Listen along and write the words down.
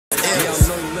I'm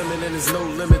no limit and there's no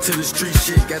limit to the street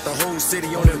shit. Got the whole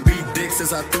city on them beat dicks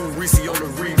since I threw Reese on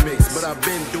the remix. But I've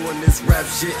been doing this rap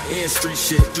shit and street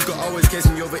shit. You can always catch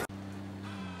me over.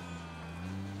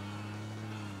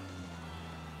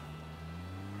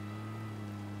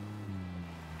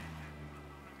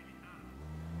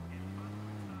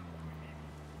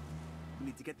 We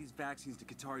need to get these vaccines to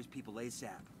Qatari's people ASAP.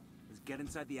 Let's get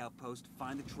inside the outpost,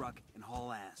 find the truck, and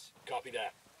haul ass. Copy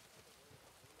that.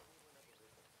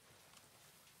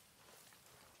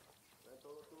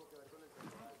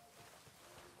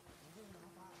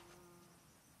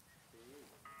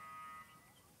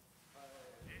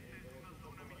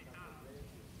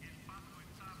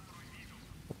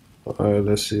 Alright,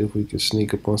 let's see if we can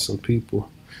sneak up on some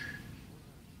people.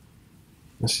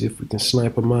 Let's see if we can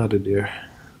snipe them out of there.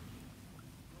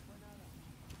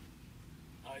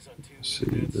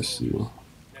 Let's see.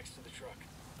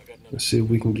 Let's see if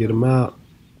we can get them out.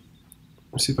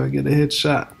 Let's see if I get a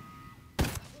headshot.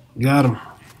 Got him.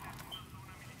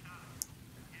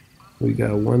 We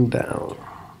got one down.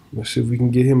 Let's see if we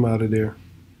can get him out of there.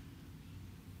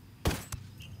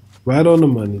 Right on the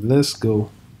money. Let's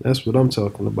go. That's what I'm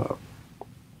talking about.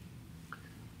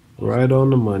 Right on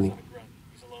the money.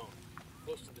 He's alone.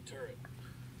 Close to the turret.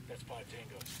 That's 5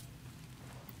 tangos.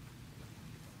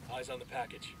 Eyes on the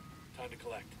package. Time to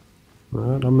collect.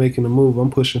 Alright, I'm making a move. I'm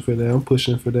pushing for that. I'm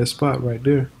pushing for that spot right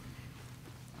there.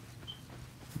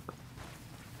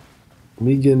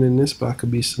 Me getting in this spot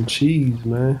could be some cheese,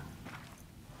 man.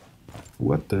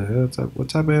 What the hell? What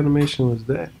type of animation was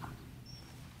that?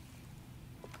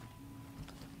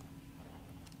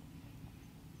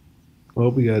 Oh,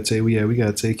 we gotta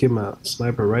take him out.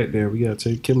 Sniper right there. We gotta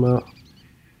take him out.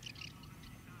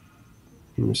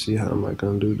 Let me see, how am I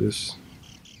gonna do this?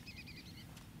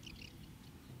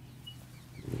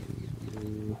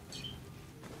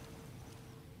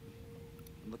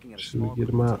 Should we get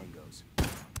him out?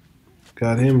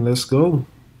 Got him. Let's go.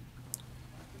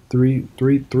 Three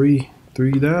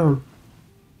down.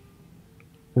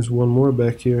 There's one more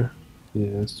back here.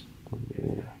 Yes.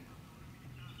 Yeah.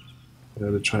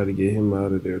 Gotta try to get him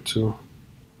out of there too.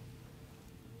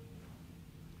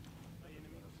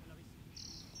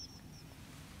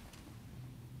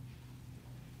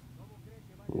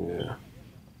 Yeah.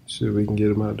 See if we can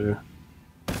get him out there.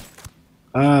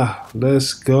 Ah,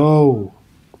 let's go.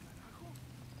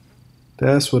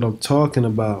 That's what I'm talking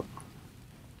about.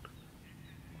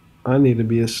 I need to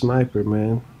be a sniper,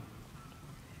 man.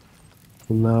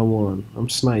 From now on, I'm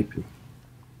sniping.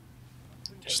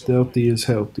 Stealthy is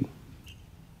healthy.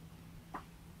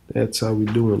 That's how we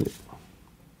doing it.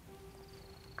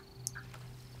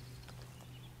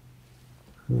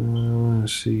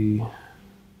 Let's see.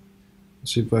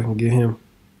 Let's see if I can get him.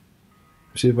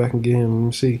 Let's see if I can get him. Let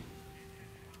me see.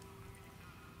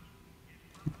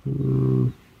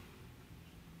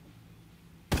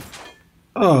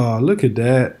 Oh, look at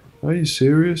that. Are you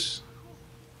serious?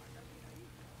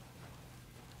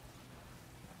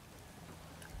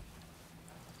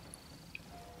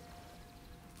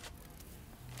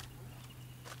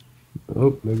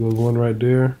 Oh, there goes one right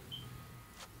there.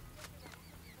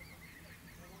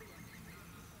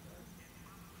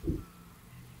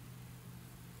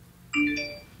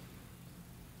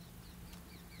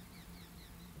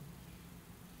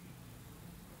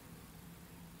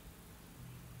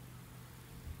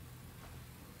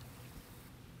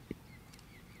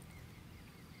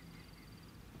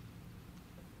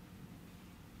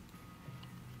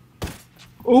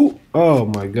 Oh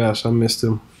my gosh, I missed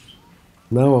him.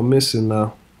 Now I'm missing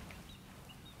now.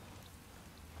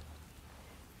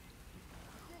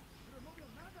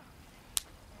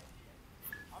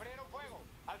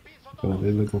 Oh,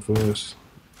 they're looking for us.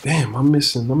 Damn, I'm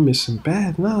missing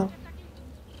bad now.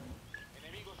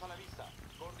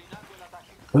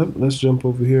 Oh, let's jump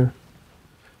over here.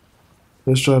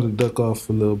 Let's try to duck off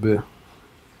a little bit.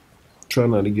 Try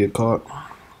not to get caught.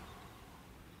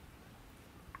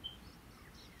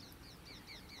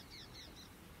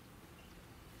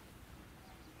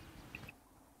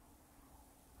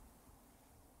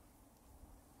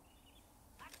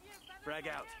 Frag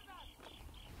out.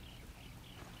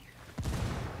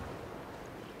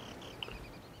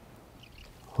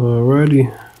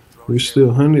 Alrighty, we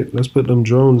still hunted. Let's put them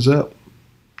drones up.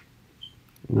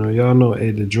 You know, y'all know,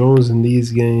 hey, the drones in this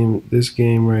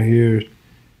game right here,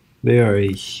 they are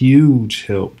a huge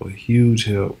help.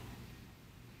 Okay,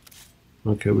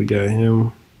 we got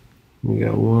him. We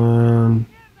got 1,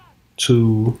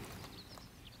 2.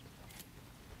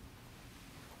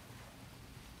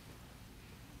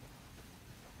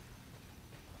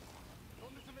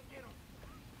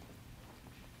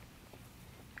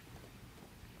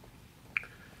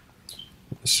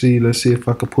 Let's see if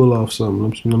I can pull off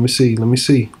something. Let me see.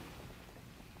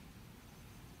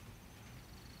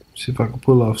 See if I can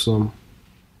pull off something.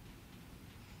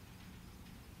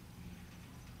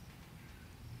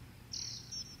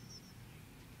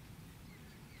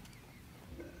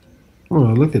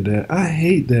 Oh, look at that. I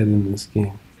hate that in this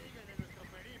game.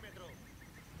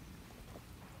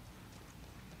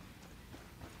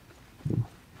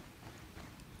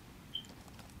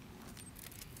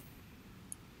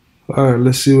 Alright,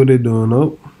 let's see what they're doing.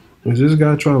 Oh, is this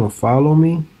guy trying to follow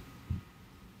me?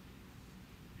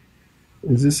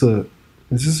 Is this a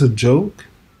joke?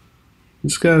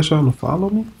 This guy's trying to follow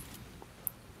me?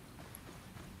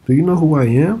 Do you know who I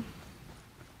am?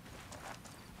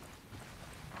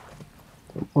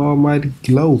 Almighty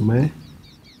Glow, man.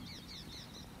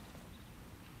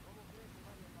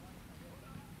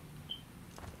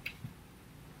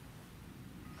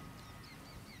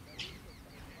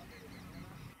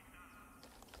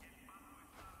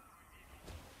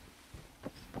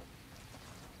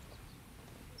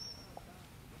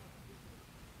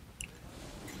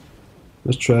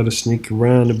 Let's try to sneak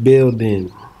around the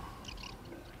building.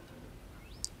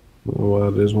 Oh, wow,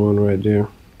 there's one right there.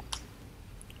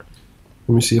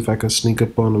 Let me see if I can sneak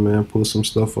up on him, man. Pull some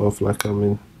stuff off like I'm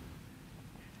in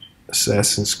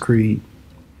Assassin's Creed.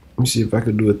 Let me see if I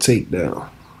can do a takedown.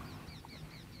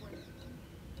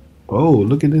 Oh,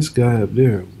 look at this guy up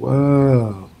there.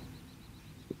 Wow.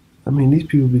 I mean, these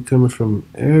people be coming from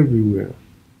everywhere.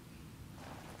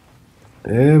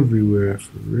 Everywhere,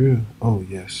 for real. Oh,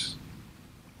 yes.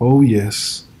 Oh,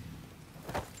 yes.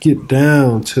 Get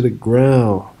down to the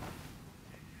ground.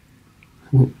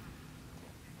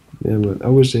 Yeah, but I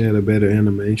wish they had a better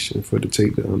animation for the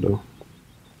takedown, though.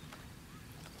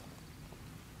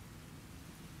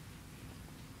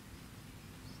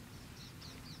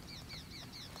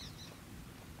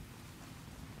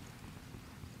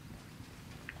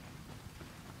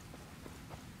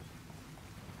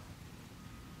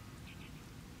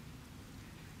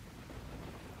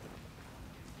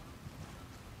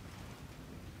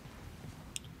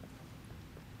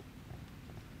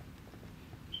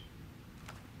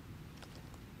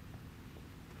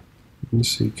 Let me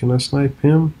see. Can I snipe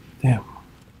him? Damn.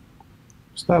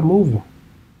 Stop moving.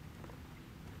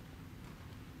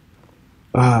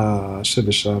 Ah, I should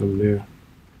have shot him there.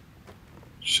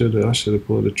 I should have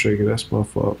pulled the trigger. That's my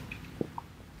fault.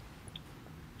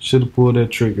 Should have pulled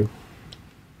that trigger.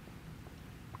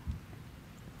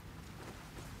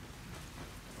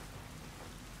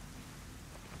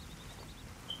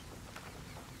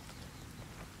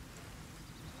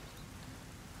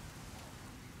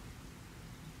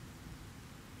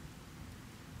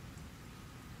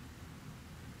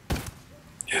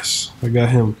 Yes, I got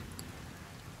him.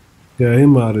 Got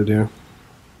him out of there.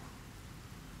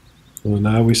 Well,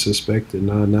 now we suspect it.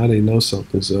 Now they know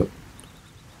something's up.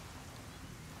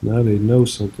 Now they know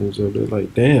something's up. They're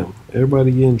like, damn,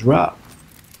 everybody getting dropped.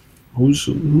 Who's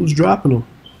dropping them?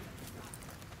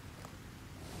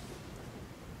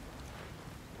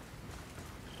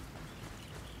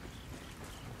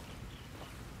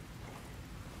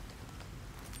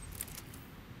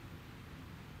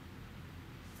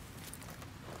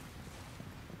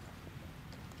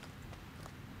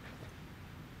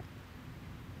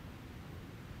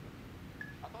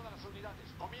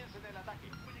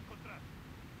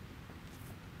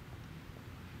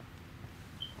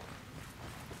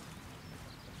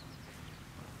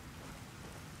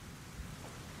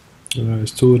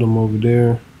 There's two of them over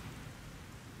there.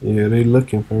 Yeah, they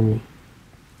looking for me.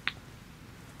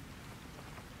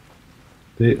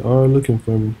 They are looking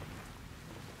for me.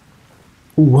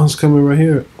 Ooh, one's coming right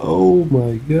here. Oh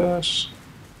my gosh.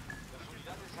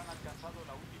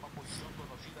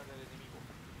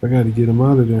 I gotta get him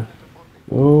out of there.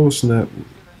 Oh snap.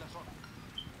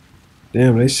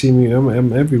 Damn, they see me.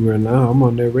 I'm everywhere now. I'm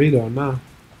on their radar now.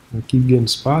 I keep getting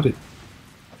spotted.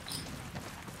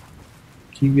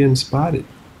 Keep getting spotted.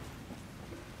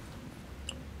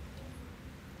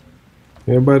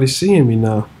 Everybody's seeing me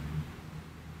now.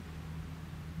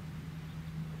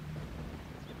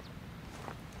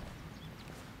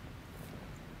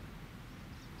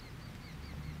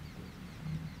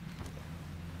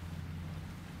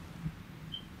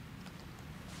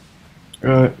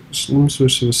 Alright, let me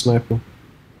switch to the sniper.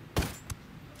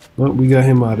 Oh, we got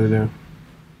him out of there.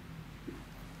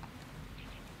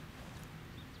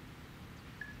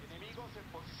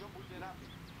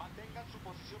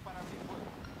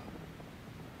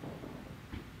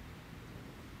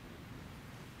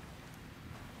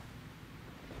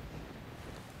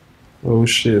 Oh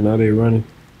shit, now they running.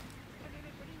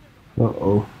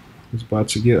 Uh-oh. It's about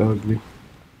to get ugly.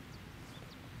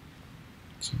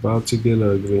 It's about to get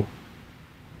ugly.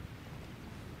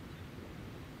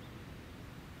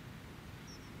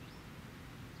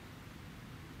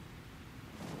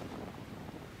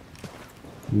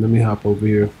 Let me hop over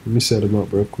here. Let me set him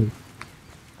up real quick.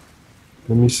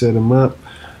 Let me set him up,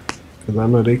 because I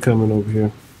know they coming over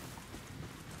here.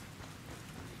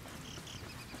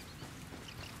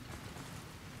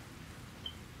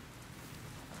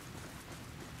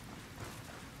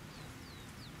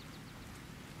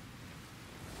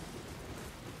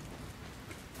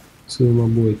 See what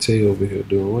my boy Tay over here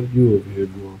doing. What are you over here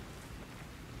doing?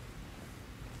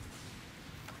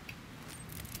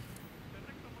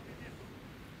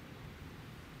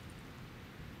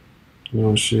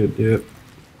 Oh shit, yep.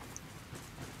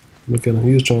 Look at him,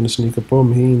 he was trying to sneak up on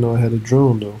me. He didn't know I had a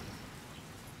drone though.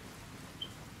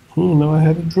 He didn't know I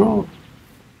had a drone.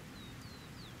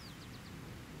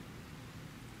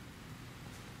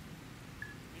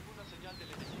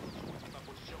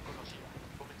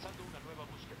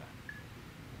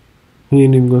 He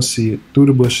ain't even gonna see it. Through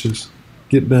the bushes.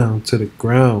 Get down to the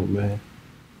ground, man.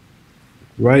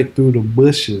 Right through the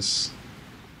bushes.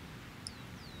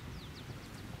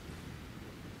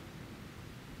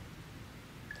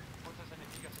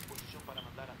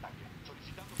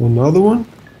 Another one?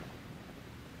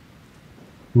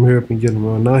 I'm here up and get him.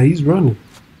 Oh, now he's running.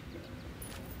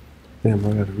 Damn,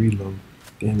 I gotta reload.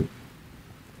 Damn it.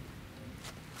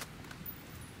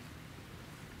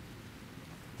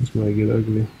 This might get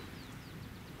ugly.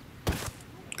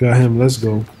 Got him, let's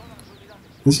go.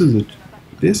 This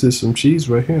is some cheese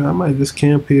right here. I might just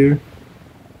camp here.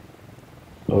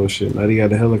 Oh shit, now they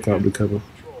got a helicopter coming.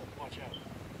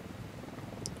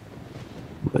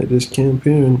 Might just camp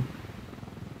here and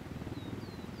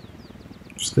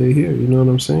stay here, you know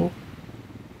what I'm saying?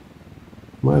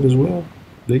 Might as well.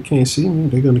 They can't see me.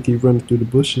 They're gonna keep running through the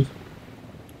bushes.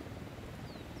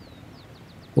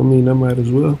 I mean, I might as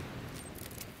well.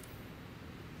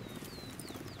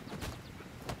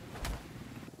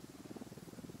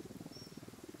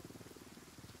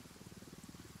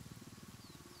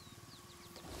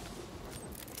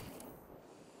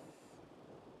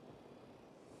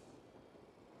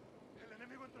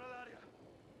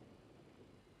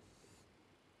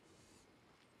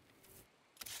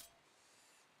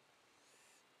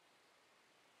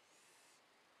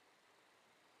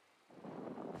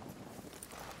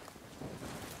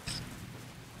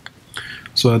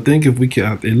 So I think if we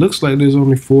can, it looks like there's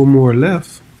only 4 more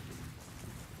left.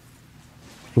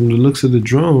 From the looks of the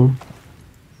drone,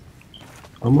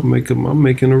 I'm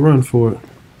making a run for it.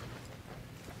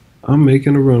 I'm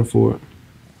making a run for it.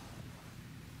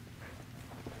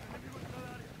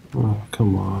 Oh,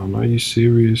 come on. Are you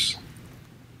serious?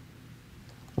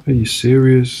 Are you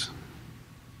serious?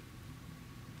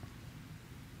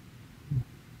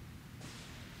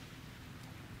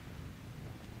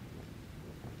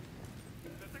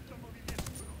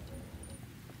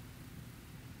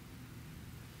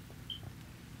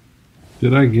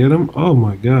 Did I get him? Oh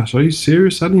my gosh, are you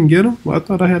serious? I didn't get him? Well, I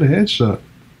thought I had a headshot.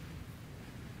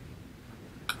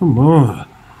 Come on.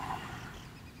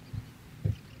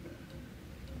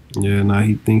 Yeah, now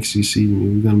he thinks he sees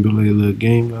me. We're gonna play a little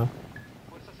game now.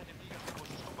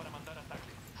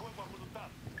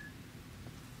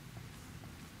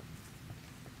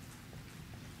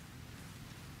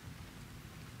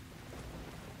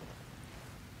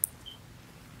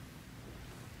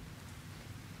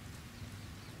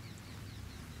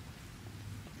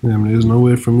 Damn, there's no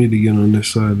way for me to get on this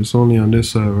side. It's only on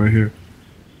this side right here.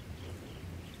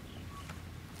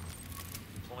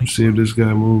 Let's see if this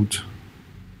guy moved.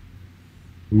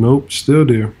 Nope, still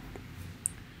there.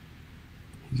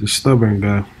 He's a stubborn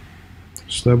guy.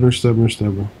 Stubborn, stubborn,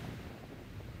 stubborn.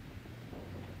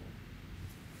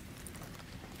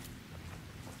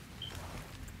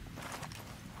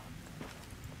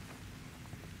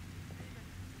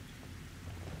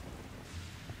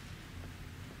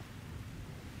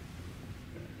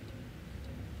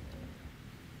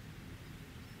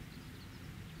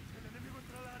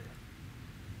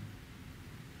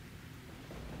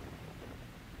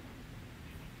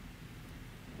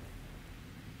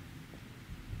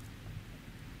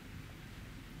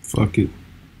 Fuck it.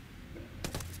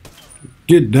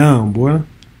 Get down, boy.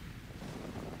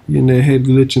 You in that head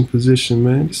glitching position,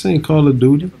 man. This ain't Call of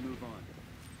Duty.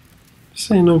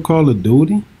 This ain't no Call of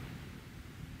Duty.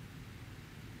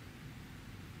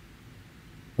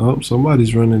 Oh,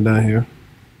 somebody's running down here.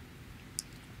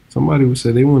 Somebody would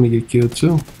say they want to get killed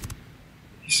too.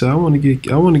 He said, I want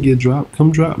to get dropped.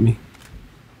 Come drop me.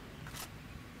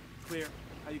 Clear.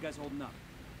 How you guys holding up?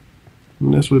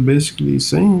 And that's what basically he's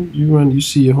saying. You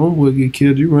see your homeboy get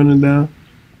killed, you running down.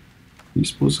 He's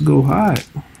supposed to go high.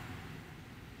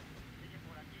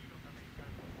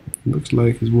 Looks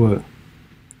like it's what?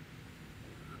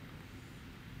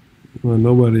 Well,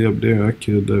 nobody up there. I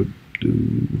killed that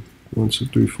dude. 1, 2,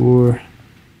 3, 4.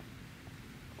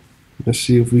 Let's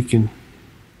see if we can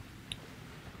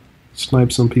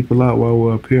snipe some people out while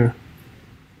we're up here.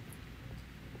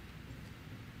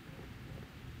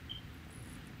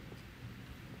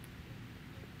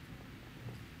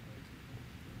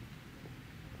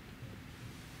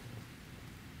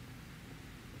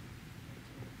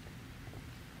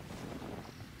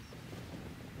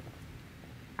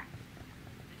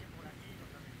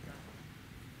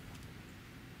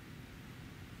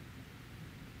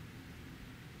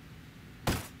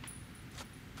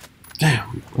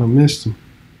 Damn, I missed him.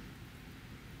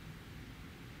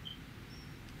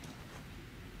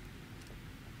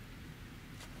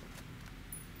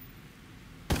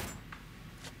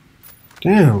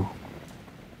 Damn.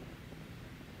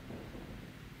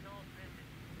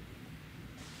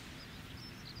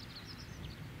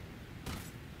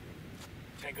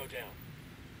 Tango down.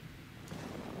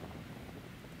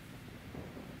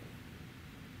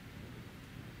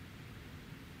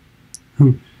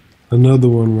 Another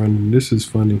one running. This is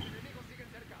funny.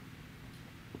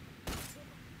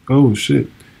 Oh shit.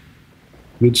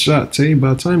 Good shot, Tay.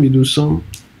 By the time you do something.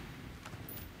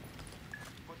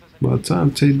 By the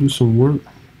time Tay do some work.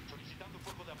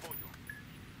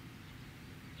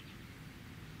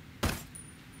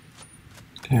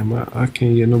 Damn, I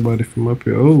can't get nobody from up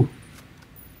here. Oh.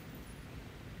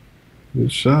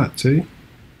 Good shot, Tay.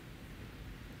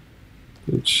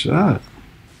 Good shot.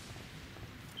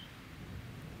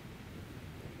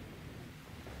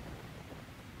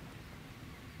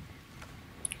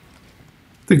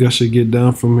 I think I should get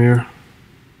down from here.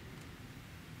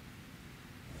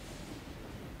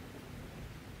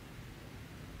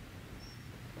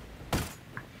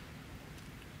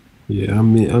 Yeah,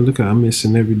 look, I'm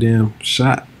missing every damn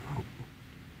shot.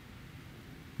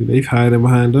 They hiding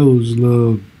behind those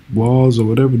little walls or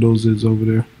whatever those is over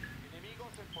there.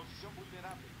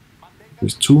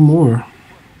 There's 2 more.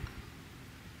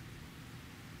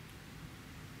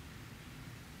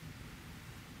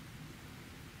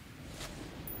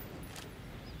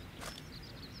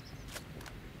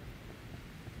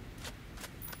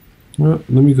 Well,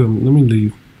 let me go. Let me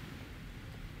leave.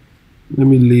 Let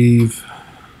me leave.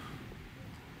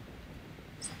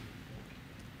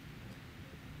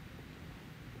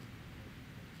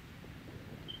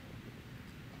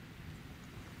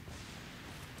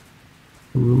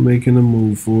 I'm making a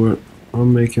move for it.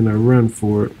 I'm making a run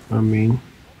for it. I mean,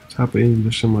 what type of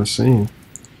English am I saying?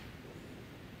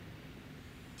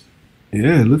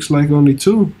 Yeah, it looks like only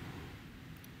 2.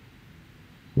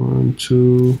 1,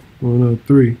 2, oh no,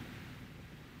 3.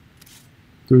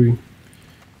 3.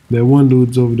 That one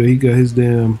dude's over there. He got his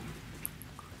damn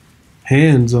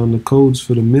hands on the codes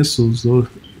for the missiles, the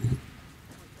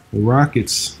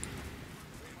rockets.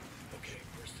 Okay,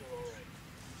 we're still alright.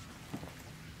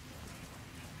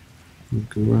 We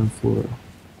can run for it.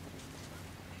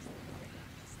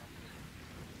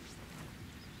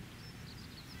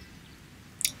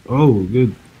 Oh,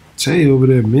 good. Tay over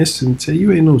there missing. Tay,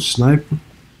 you ain't no sniper.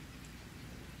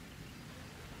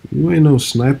 You ain't no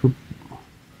sniper.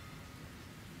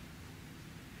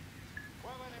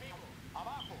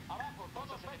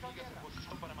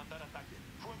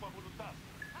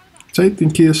 Tay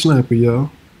think he a sniper, y'all.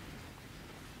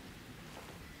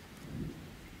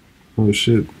 Oh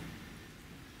shit.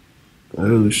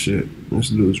 Oh shit. This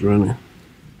dude's running.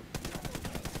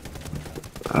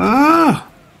 Ah!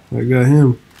 I got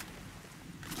him.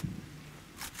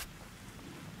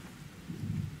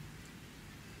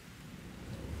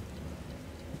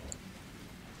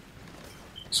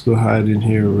 Let's go hide in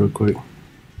here real quick.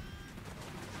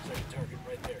 Second target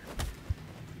right there.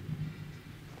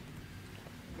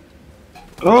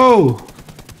 Oh!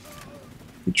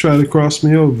 You tried to cross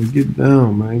me over. Get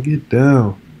down, man. Get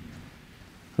down.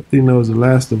 I think that was the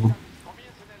last of them.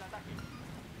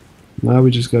 Now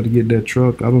we just got to get that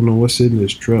truck. I don't know what's in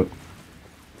this truck.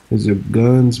 Is it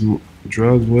guns,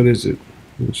 drugs? What is it?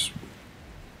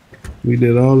 We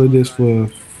did all of this for a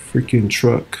freaking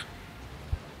truck.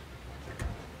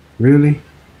 Really?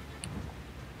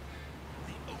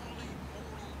 The only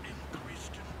moral and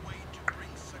Christian way to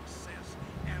bring success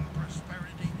and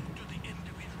prosperity to the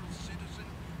individual citizen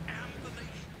and the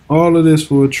nation. All of this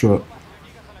for a truck.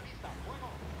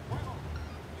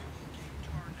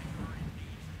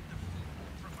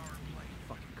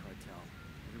 Fucking cartel.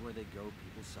 Everywhere they go,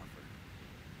 people suffer.